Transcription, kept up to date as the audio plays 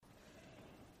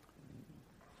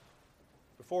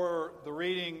Before the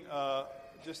reading,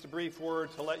 just a brief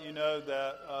word to let you know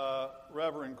that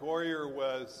Reverend Goyer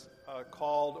was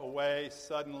called away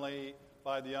suddenly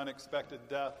by the unexpected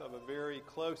death of a very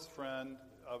close friend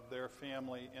of their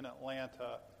family in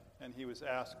Atlanta, and he was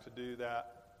asked to do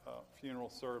that funeral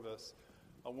service.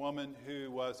 A woman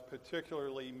who was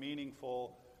particularly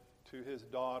meaningful to his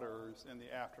daughters in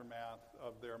the aftermath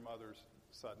of their mother's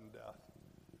sudden death.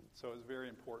 So it was very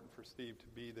important for Steve to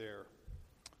be there.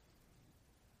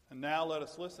 And now let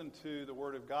us listen to the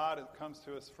Word of God. It comes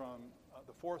to us from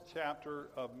the 4th chapter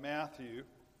of Matthew,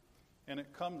 and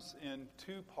it comes in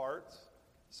 2 parts.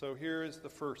 So here is the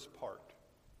first part.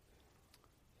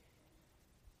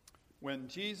 When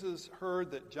Jesus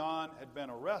heard that John had been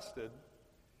arrested,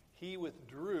 he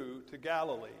withdrew to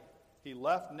Galilee. He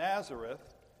left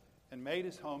Nazareth and made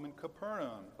his home in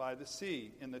Capernaum by the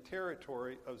sea in the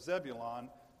territory of Zebulun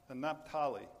and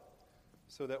Naphtali,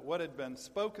 so that what had been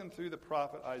spoken through the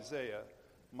prophet Isaiah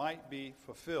might be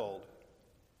fulfilled.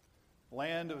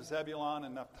 Land of Zebulun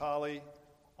and Naphtali,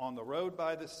 on the road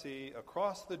by the sea,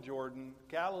 across the Jordan,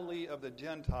 Galilee of the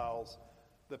Gentiles,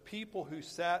 the people who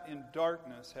sat in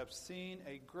darkness have seen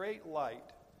a great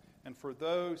light, and for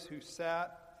those who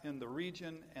sat in the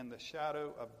region and the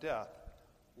shadow of death,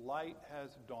 light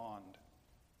has dawned.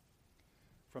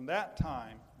 From that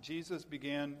time, Jesus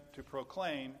began to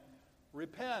proclaim,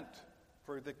 "Repent,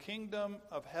 for the kingdom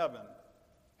of heaven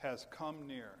has come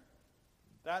near."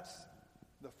 That's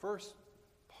the first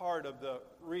part of the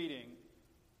reading.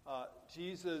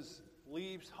 Jesus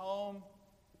leaves home,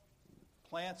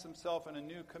 plants himself in a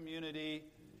new community,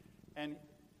 and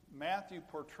Matthew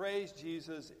portrays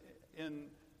Jesus in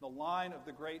the line of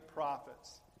the great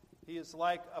prophets. He is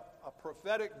like a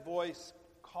prophetic voice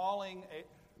calling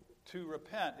to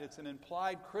repent. It's an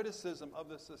implied criticism of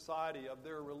the society, of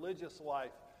their religious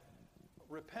life.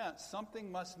 Repent. Something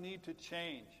must need to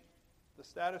change. The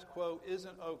status quo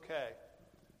isn't okay.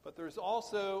 But there's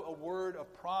also a word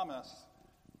of promise.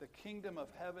 The kingdom of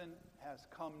heaven has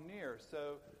come near.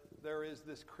 So there is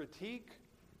this critique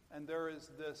and there is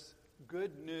this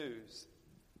good news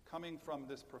coming from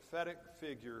this prophetic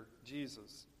figure,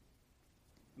 Jesus.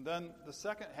 And then the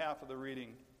second half of the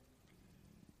reading.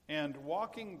 And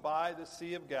walking by the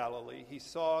Sea of Galilee, he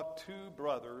saw 2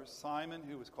 brothers, Simon,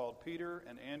 who was called Peter,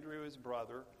 and Andrew, his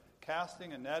brother,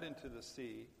 casting a net into the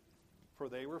sea, for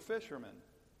they were fishermen.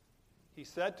 He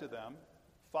said to them,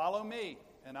 "Follow me,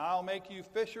 and I'll make you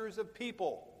fishers of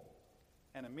people."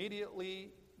 And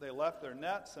immediately they left their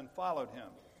nets and followed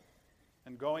him.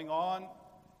 And going on,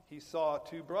 he saw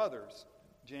 2 brothers,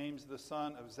 James the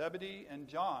son of Zebedee and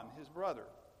John his brother.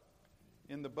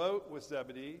 In the boat was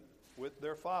Zebedee with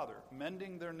their father,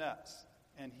 mending their nets.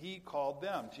 And he called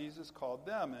them, Jesus called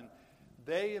them, and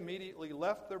they immediately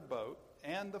left their boat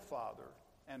and the father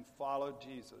and followed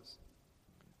Jesus.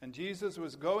 And Jesus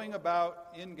was going about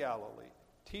in Galilee,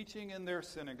 teaching in their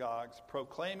synagogues,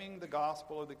 proclaiming the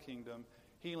gospel of the kingdom,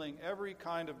 healing every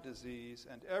kind of disease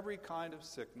and every kind of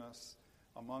sickness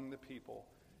among the people.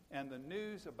 And the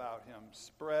news about him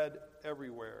spread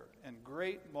everywhere, and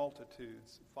great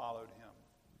multitudes followed him.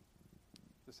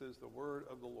 This is the word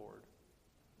of the Lord.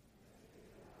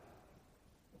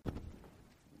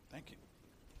 Thank you.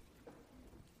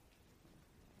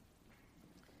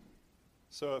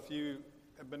 So if you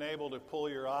have been able to pull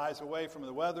your eyes away from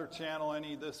the Weather Channel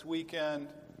any this weekend,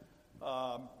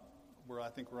 where I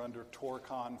think we're under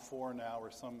Torcon 4 now,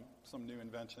 or some new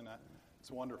invention.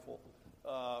 It's wonderful.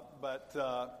 But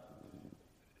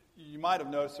you might have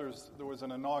noticed there was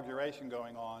an inauguration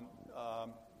going on,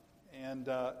 and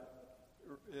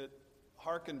it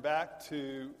harkened back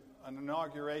to an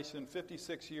inauguration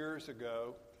 56 years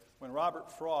ago when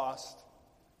Robert Frost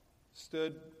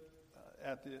stood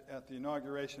at the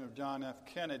inauguration of John F.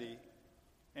 Kennedy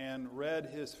and read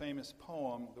his famous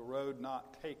poem, "The Road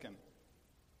Not Taken."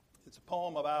 It's a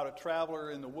poem about a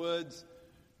traveler in the woods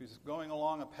who's going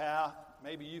along a path.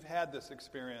 Maybe you've had this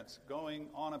experience, going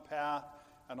on a path,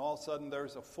 and all of a sudden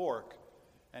there's a fork,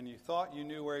 and you thought you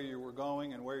knew where you were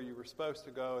going and where you were supposed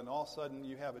to go, and all of a sudden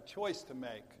you have a choice to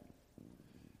make.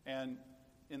 And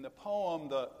in the poem,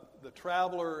 the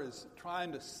traveler is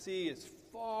trying to see as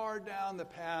far down the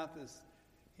path as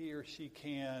he or she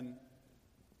can,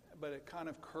 but it kind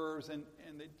of curves, and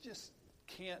they just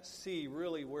can't see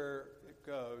really where it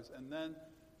goes. And then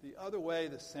the other way,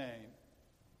 the same.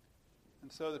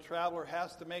 And so the traveler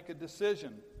has to make a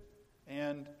decision,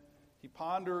 and he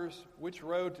ponders which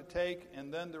road to take,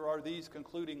 and then there are these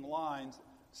concluding lines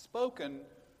spoken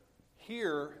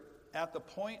here at the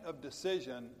point of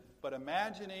decision, but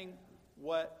imagining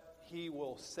what he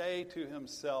will say to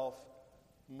himself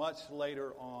much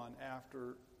later on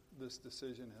after this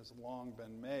decision has long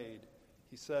been made.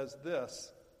 He says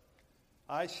this,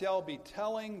 "I shall be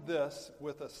telling this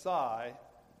with a sigh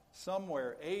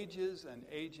somewhere ages and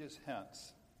ages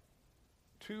hence.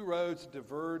 Two roads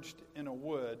diverged in a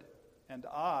wood, and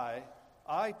I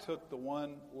took the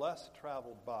one less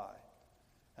traveled by,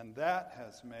 and that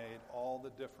has made all the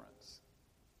difference."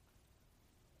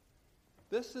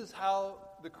 This is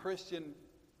how the Christian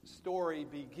story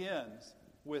begins,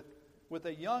 with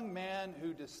a young man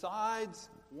who decides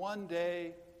one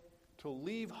day to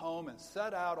leave home and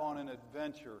set out on an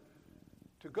adventure,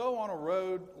 to go on a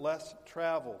road less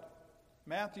traveled.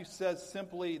 Matthew says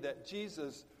simply that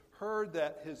Jesus heard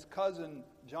that his cousin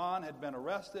John had been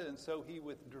arrested, and so he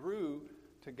withdrew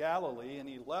to Galilee, and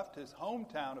he left his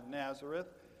hometown of Nazareth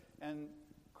and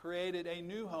created a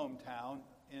new hometown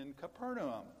in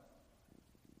Capernaum.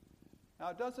 Now,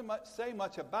 it doesn't say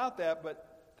much about that,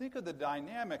 but think of the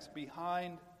dynamics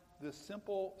behind this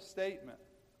simple statement.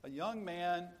 A young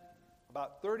man,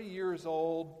 about 30 years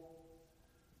old,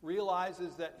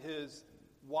 realizes that his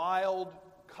wild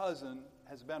cousin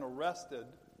has been arrested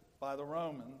by the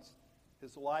Romans.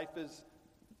 His life is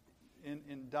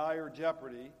in dire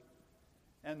jeopardy.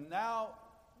 And now,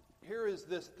 here is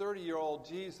this 30-year-old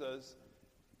Jesus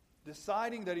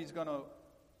deciding that he's going to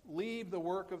leave the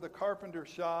work of the carpenter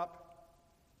shop,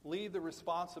 leave the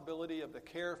responsibility of the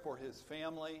care for his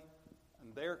family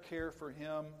and their care for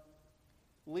him,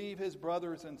 leave his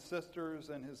brothers and sisters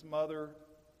and his mother,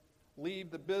 leave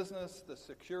the business, the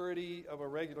security of a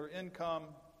regular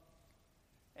income,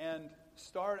 and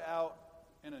start out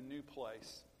in a new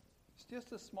place. It's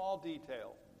just a small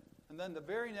detail. And then the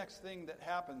very next thing that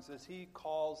happens is he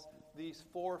calls these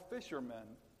 4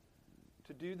 fishermen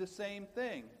to do the same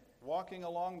thing. Walking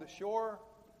along the shore,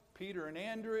 Peter and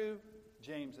Andrew,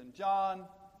 James and John,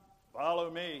 "Follow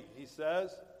me," he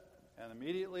says, and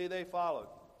immediately they followed.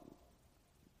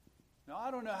 Now,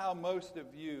 I don't know how most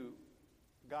of you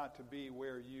got to be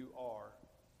where you are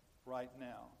right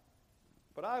now,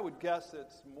 but I would guess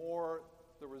it's more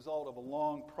the result of a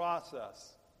long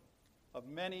process of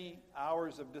many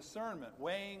hours of discernment,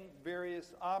 weighing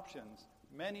various options,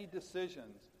 many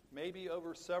decisions, maybe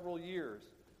over several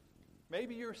years.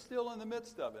 Maybe you're still in the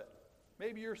midst of it.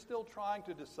 Maybe you're still trying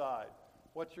to decide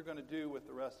what you're going to do with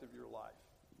the rest of your life.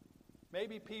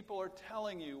 Maybe people are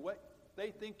telling you what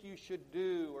they think you should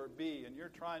do or be, and you're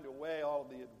trying to weigh all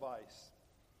the advice.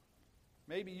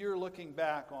 Maybe you're looking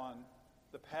back on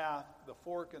the path, the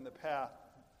fork in the path,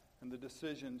 and the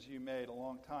decisions you made a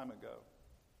long time ago.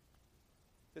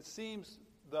 It seems,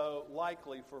 though,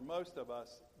 likely for most of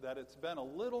us that it's been a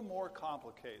little more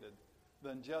complicated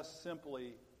than just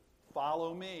simply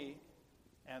follow me,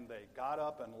 and they got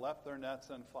up and left their nets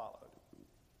and followed.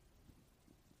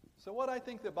 So what I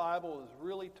think the Bible is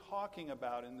really talking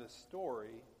about in this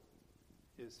story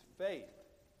is faith.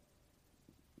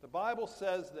 The Bible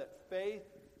says that faith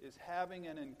is having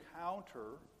an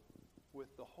encounter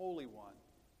with the Holy One.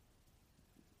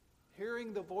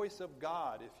 Hearing the voice of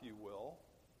God, if you will,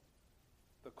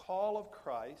 the call of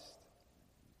Christ,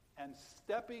 and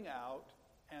stepping out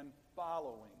and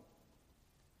following.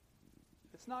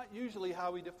 It's not usually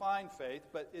how we define faith,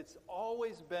 but it's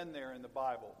always been there in the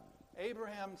Bible.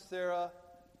 Abraham and Sarah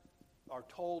are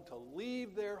told to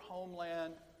leave their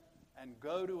homeland and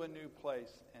go to a new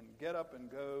place, and get up and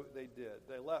go. They did.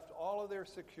 They left all of their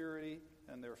security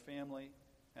and their family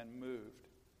and moved.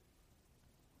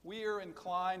 We are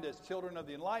inclined as children of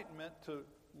the Enlightenment to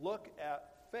look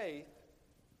at faith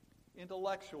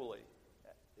intellectually.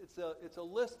 It's a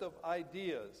list of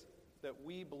ideas that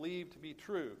we believe to be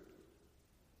true.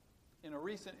 In a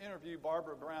recent interview,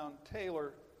 Barbara Brown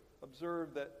Taylor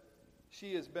observed that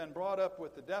she has been brought up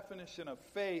with the definition of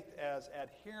faith as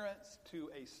adherence to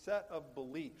a set of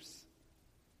beliefs.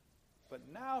 But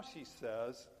now she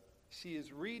says she is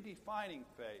redefining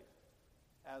faith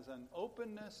as an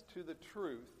openness to the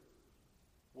truth,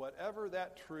 whatever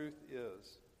that truth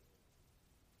is.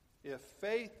 If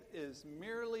faith is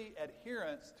merely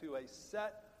adherence to a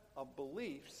set of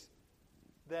beliefs,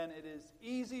 then it is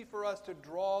easy for us to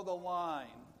draw the line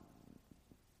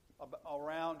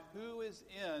around who is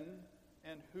in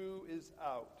and who is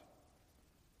out.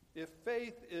 If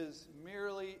faith is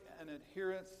merely an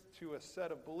adherence to a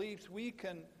set of beliefs, we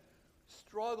can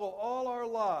struggle all our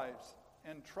lives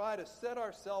and try to set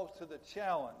ourselves to the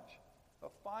challenge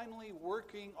of finally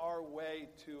working our way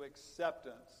to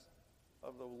acceptance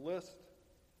of the list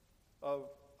of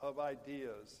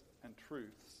ideas and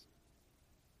truths.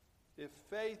 If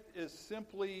faith is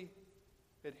simply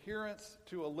adherence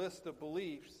to a list of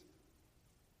beliefs,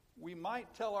 we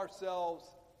might tell ourselves,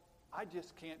 I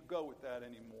just can't go with that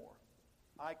anymore.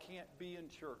 I can't be in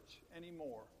church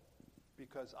anymore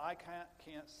because I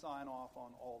can't sign off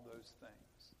on all those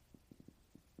things.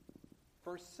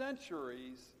 For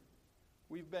centuries,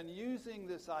 we've been using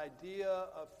this idea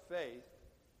of faith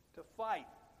to fight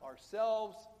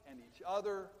ourselves and each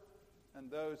other and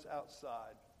those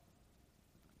outside.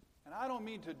 And I don't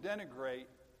mean to denigrate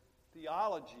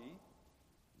theology.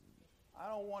 I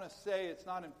don't want to say it's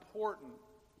not important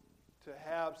to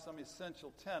have some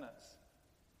essential tenets.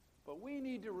 But we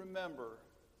need to remember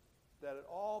that it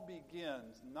all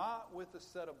begins not with a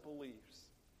set of beliefs,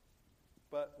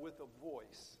 but with a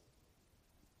voice,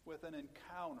 with an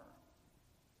encounter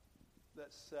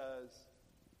that says,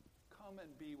 come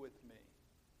and be with me.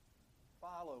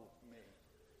 Follow me.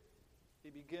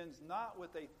 It begins not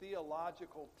with a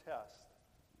theological test,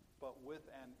 but with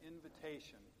an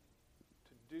invitation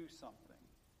to do something.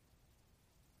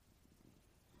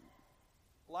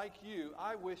 Like you,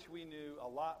 I wish we knew a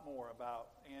lot more about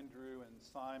Andrew and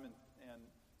Simon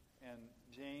and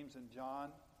James and John.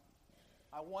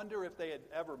 I wonder if they had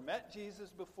ever met Jesus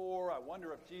before. I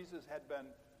wonder if Jesus had been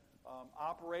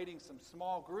operating some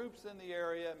small groups in the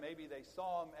area. Maybe they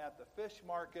saw him at the fish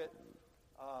market.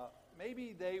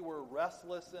 Maybe they were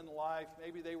restless in life.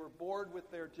 Maybe they were bored with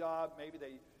their job. Maybe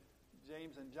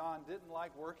James and John didn't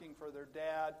like working for their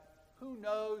dad. Who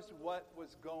knows what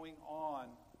was going on?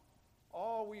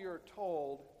 All we are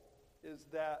told is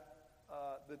that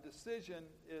the decision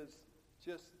is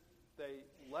just they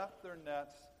left their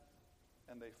nets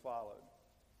and they followed.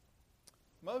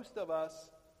 Most of us,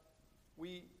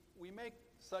 we make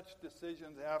such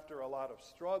decisions after a lot of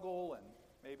struggle and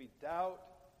maybe doubt.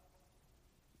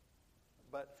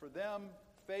 But for them,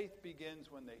 faith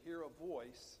begins when they hear a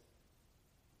voice,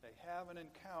 they have an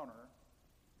encounter,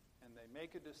 and they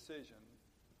make a decision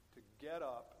to get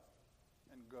up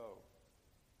and go.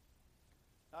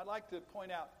 Now, I'd like to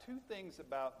point out two things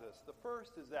about this. The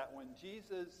first is that when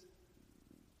Jesus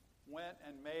went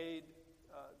and made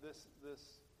this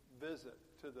visit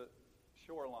to the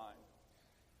shoreline,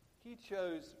 he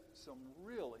chose some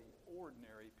really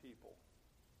ordinary people.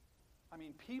 I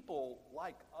mean, people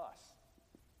like us.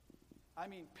 I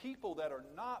mean, people that are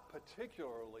not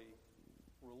particularly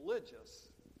religious,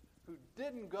 who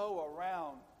didn't go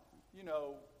around,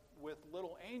 with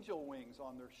little angel wings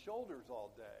on their shoulders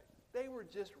all day. They were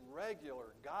just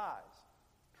regular guys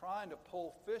trying to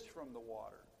pull fish from the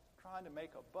water, trying to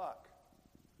make a buck.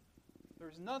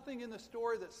 There's nothing in the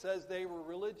story that says they were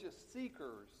religious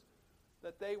seekers,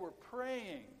 that they were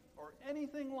praying, or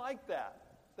anything like that,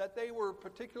 that they were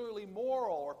particularly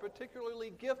moral or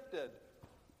particularly gifted.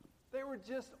 They were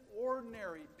just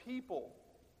ordinary people.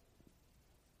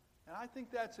 And I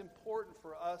think that's important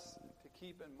for us to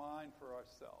keep in mind for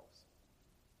ourselves.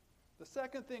 The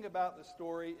second thing about the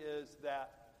story is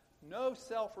that no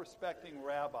self-respecting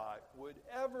rabbi would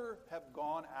ever have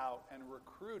gone out and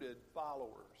recruited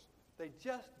followers. They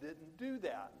just didn't do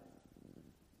that.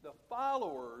 The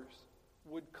followers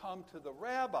would come to the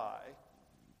rabbi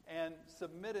and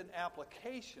submit an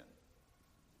application.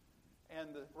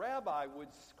 And the rabbi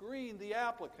would screen the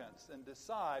applicants and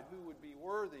decide who would be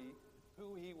worthy,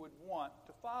 who he would want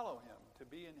to follow him, to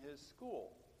be in his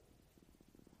school.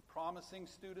 Promising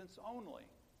students only.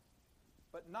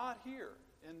 But not here.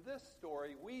 In this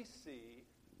story, we see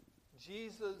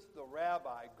Jesus, the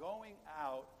rabbi, going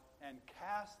out and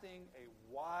casting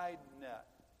a wide net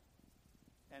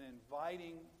and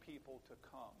inviting people to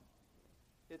come.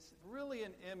 It's really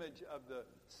an image of the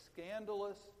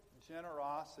scandalous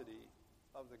generosity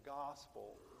of the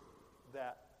gospel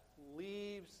that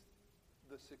leaves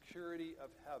the security of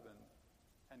heaven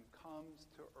and comes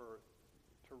to earth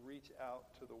to reach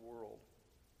out to the world.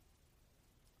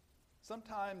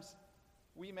 Sometimes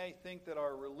we may think that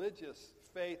our religious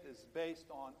faith is based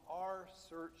on our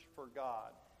search for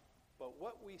God. But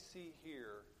what we see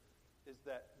here is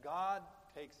that God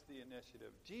takes the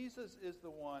initiative. Jesus is the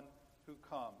one who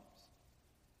comes.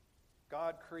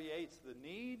 God creates the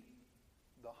need,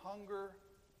 the hunger,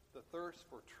 the thirst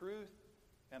for truth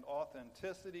and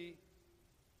authenticity.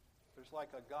 There's like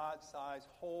a God-sized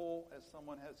hole, as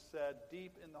someone has said,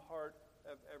 deep in the heart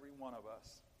of every one of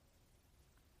us.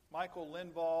 Michael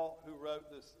Lindvall, who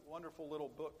wrote this wonderful little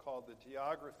book called The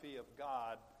Geography of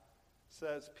God,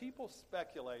 says people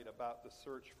speculate about the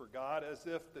search for God as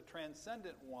if the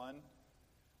transcendent one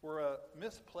were a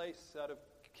misplaced set of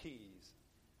keys.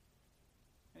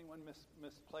 Anyone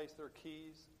misplace their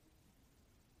keys?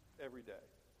 Every day.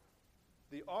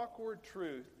 The awkward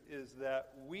truth is that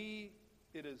we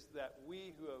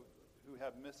who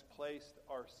have misplaced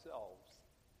ourselves.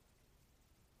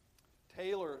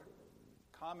 Taylor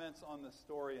comments on the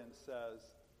story and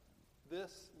says,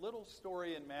 this little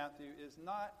story in Matthew is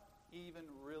not even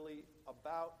really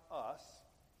about us.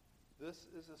 This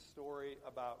is a story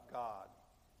about God.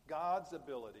 God's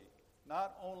ability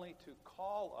not only to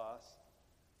call us,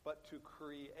 but to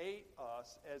create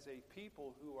us as a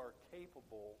people who are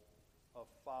capable of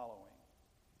following.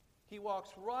 He walks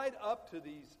right up to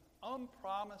these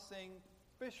unpromising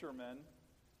fishermen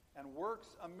and works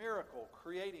a miracle,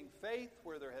 creating faith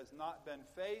where there has not been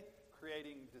faith,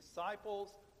 creating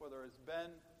disciples where there has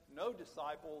been no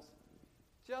disciples.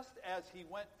 Just as he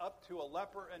went up to a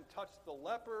leper and touched the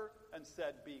leper and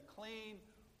said, "Be clean,"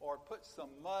 or put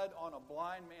some mud on a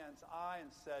blind man's eye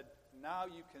and said, "Now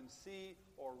you can see,"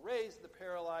 or raised the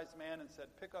paralyzed man and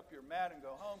said, "Pick up your mat and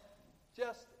go home,"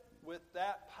 just with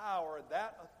that power,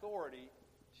 that authority,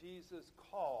 Jesus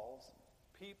calls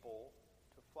people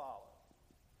to follow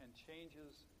and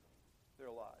changes their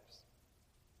lives.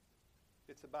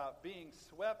 It's about being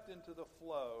swept into the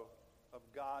flow of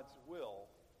God's will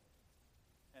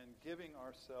and giving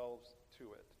ourselves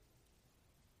to it.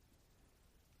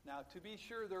 Now, to be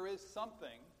sure, there is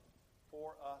something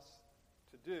for us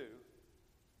to do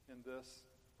in this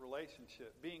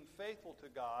relationship. Being faithful to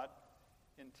God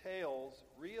entails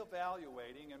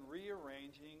reevaluating and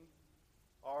rearranging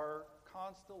our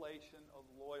constellation of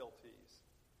loyalties.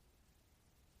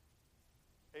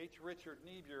 H. Richard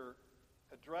Niebuhr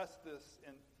addressed this,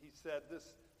 and he said,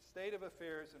 "This state of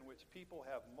affairs in which people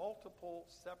have multiple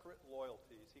separate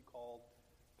loyalties," he called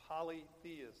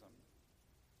polytheism.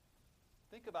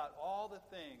 Think about all the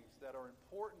things that are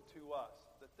important to us,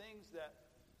 the things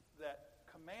that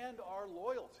command our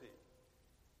loyalty,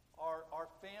 our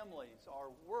families, our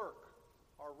work,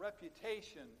 our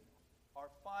reputation, our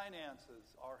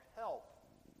finances, our health,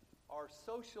 our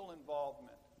social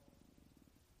involvement,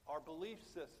 our belief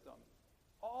system,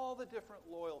 all the different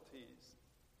loyalties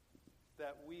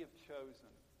that we have chosen.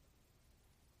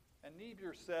 And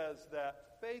Niebuhr says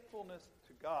that faithfulness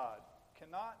to God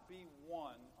cannot be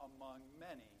one among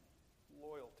many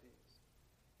loyalties.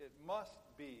 It must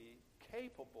be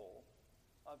capable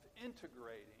of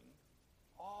integrating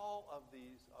all of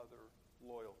these other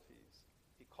loyalties.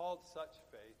 He called such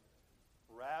faith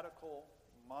radical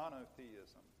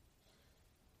monotheism.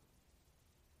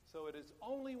 So it is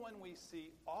only when we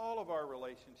see all of our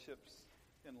relationships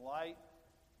in light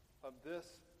of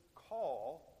this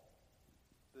call,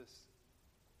 this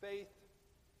faith,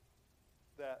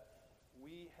 that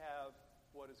we have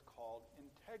what is called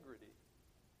integrity.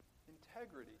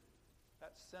 Integrity.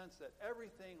 That sense that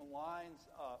everything lines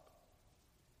up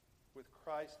with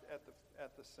Christ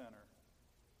at the center.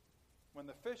 When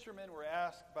the fishermen were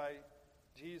asked by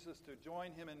Jesus to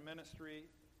join him in ministry,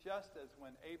 just as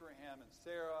when Abraham and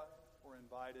Sarah were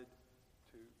invited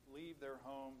to leave their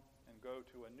home and go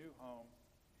to a new home,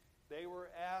 they were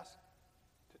asked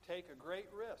to take a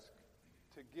great risk,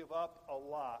 to give up a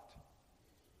lot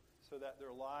so that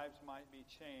their lives might be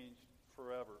changed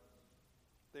forever.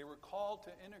 They were called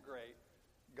to integrate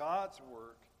God's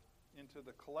work into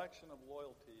the collection of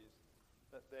loyalties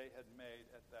that they had made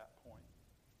at that point.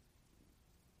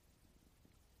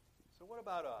 So what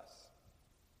about us?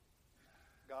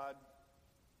 God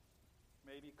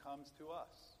maybe comes to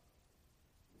us.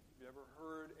 Have you ever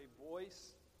heard a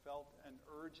voice, felt an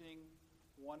urging,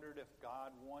 wondered if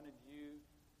God wanted you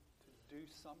to do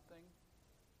something,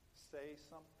 say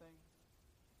something?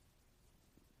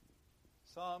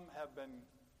 Some have been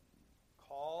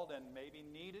called and maybe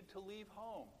needed to leave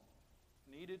home,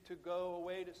 needed to go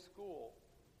away to school,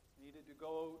 needed to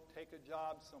go take a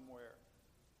job somewhere.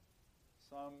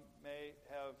 Some may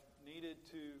have needed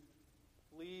to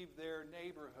leave their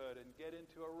neighborhood and get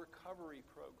into a recovery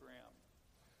program,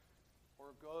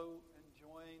 or go and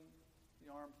join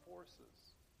the armed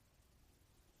forces.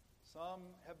 Some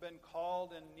have been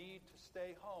called and need to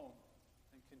stay home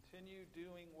and continue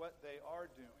doing what they are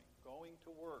doing, going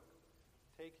to work,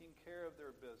 taking care of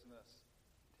their business,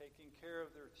 taking care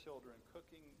of their children,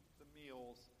 cooking the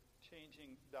meals,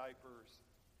 changing diapers.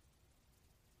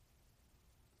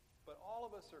 But all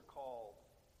of us are called,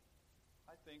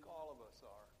 I think all of us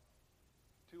are,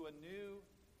 to a new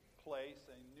place,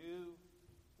 a new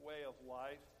way of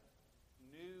life,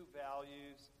 new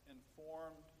values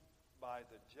informed by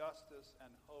the justice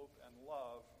and hope and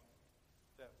love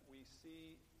that we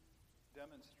see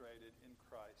demonstrated in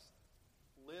Christ,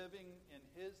 living in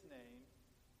his name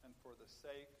and for the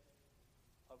sake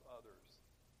of others.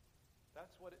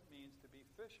 That's what it means to be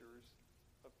fishers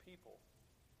of people.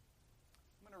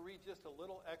 I'm going to read just a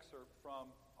little excerpt from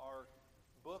our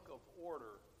Book of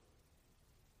Order.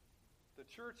 The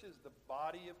church is the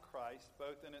body of Christ,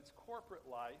 both in its corporate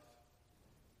life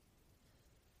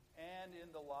and in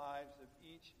the lives of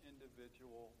each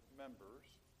individual members,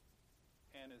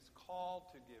 and is called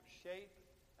to give shape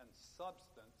and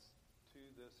substance to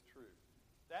this truth.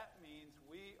 That means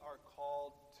we are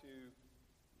called to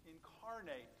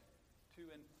incarnate, to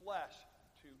enflesh,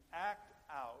 to act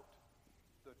out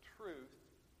the truth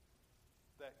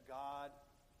that God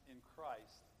in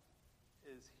Christ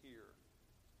is here,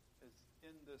 is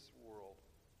in this world.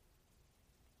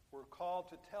 We're called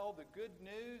to tell the good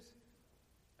news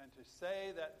and to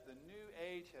say that the new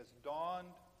age has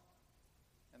dawned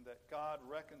and that God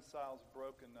reconciles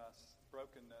brokenness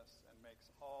and makes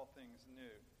all things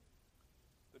new.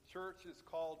 The church is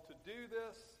called to do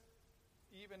this,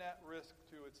 even at risk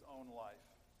to its own life,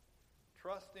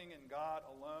 trusting in God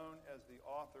alone as the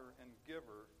author and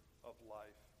giver of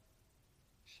life,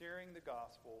 sharing the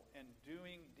gospel and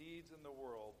doing deeds in the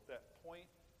world that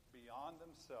point beyond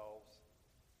themselves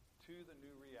to the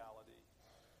new reality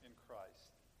in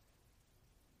Christ.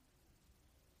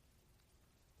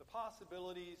 The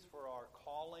possibilities for our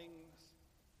callings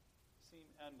seem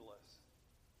endless.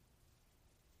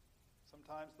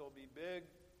 Sometimes they'll be big,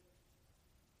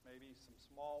 maybe some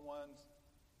small ones,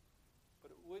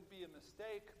 but it would be a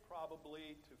mistake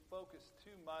probably to focus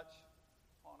too much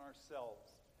on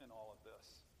ourselves in all of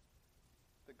this.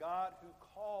 The God who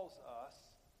calls us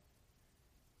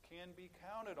can be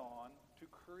counted on to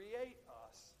create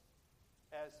us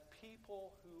as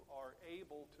people who are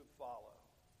able to follow.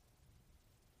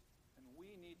 And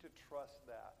we need to trust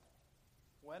that.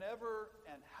 Whenever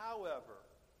and however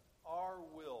our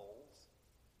wills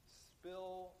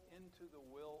spill into the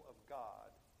will of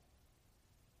God,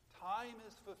 time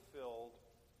is fulfilled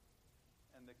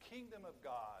and the kingdom of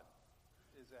God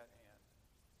is at hand.